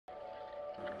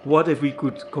What if we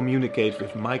could communicate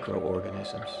with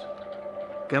microorganisms?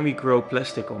 Can we grow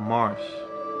plastic on Mars?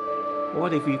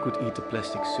 What if we could eat the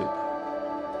plastic soup?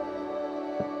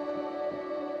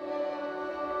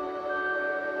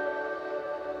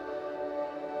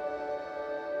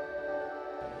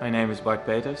 My name is Bart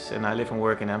and I live and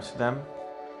work in Amsterdam.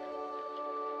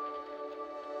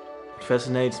 What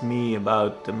fascinates me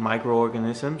about the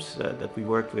microorganisms that we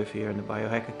worked with here in the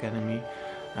BioHack Academy,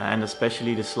 and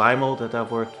especially the slime mold that I've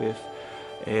worked with,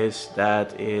 is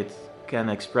that it can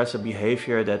express a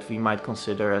behavior that we might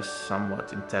consider as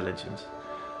somewhat intelligent.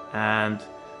 And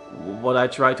what I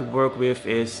try to work with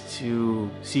is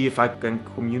to see if I can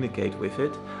communicate with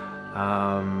it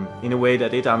in a way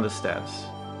that it understands.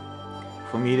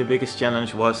 For me, the biggest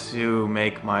challenge was to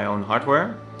make my own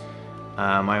hardware,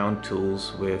 my own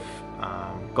tools with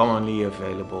commonly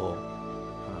available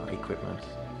equipment.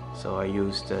 So I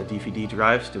used DVD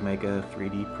drives to make a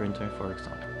 3D printer, for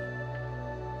example.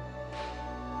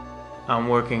 I'm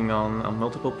working on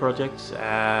multiple projects,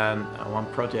 and one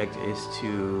project is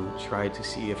to try to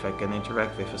see if I can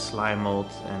interact with a slime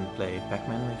mold and play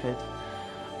Pac-Man with it.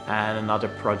 And another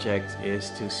project is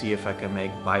to see if I can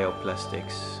make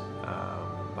bioplastics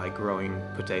by growing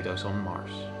potatoes on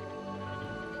Mars.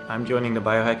 I'm joining the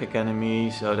BioHack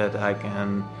Academy so that I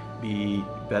can be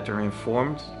better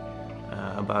informed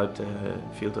about the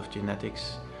field of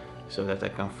genetics, so that I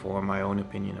can form my own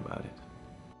opinion about it.